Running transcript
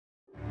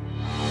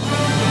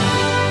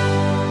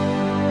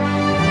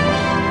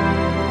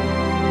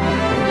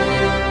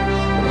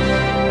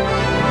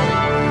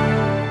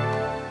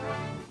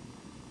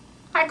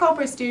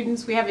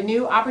students, we have a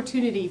new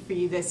opportunity for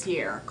you this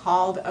year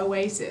called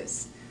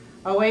OASIS.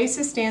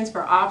 OASIS stands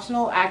for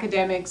Optional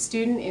Academic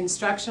Student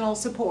Instructional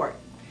Support.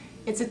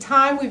 It's a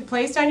time we've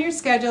placed on your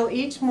schedule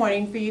each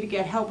morning for you to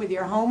get help with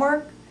your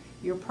homework,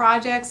 your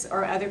projects,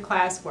 or other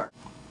classwork.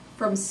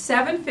 From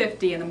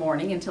 7:50 in the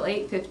morning until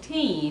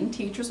 8:15,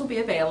 teachers will be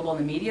available in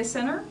the Media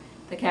Center,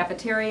 the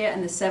cafeteria,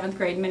 and the 7th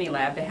grade mini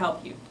lab to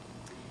help you.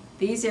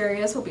 These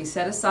areas will be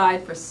set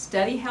aside for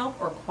study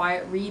help or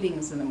quiet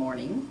readings in the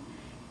morning.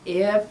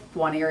 If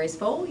one area is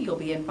full, you'll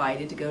be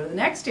invited to go to the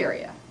next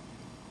area.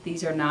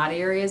 These are not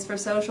areas for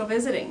social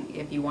visiting.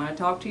 If you want to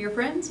talk to your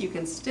friends, you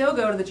can still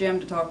go to the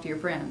gym to talk to your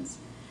friends.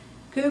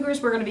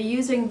 Cougars, we're going to be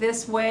using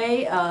this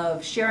way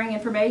of sharing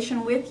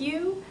information with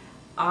you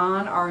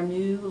on our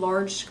new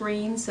large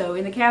screen. So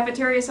in the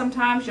cafeteria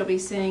sometimes you'll be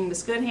seeing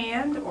Miss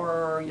Goodhand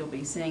or you'll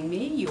be seeing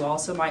me. You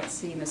also might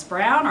see Miss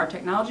Brown, our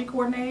technology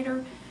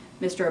coordinator,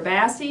 Mr.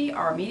 Abbasi,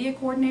 our media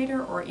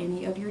coordinator, or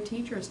any of your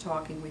teachers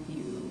talking with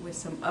you with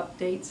some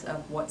updates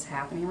of what's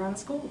happening around the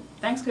school.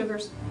 Thanks,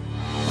 Cougars.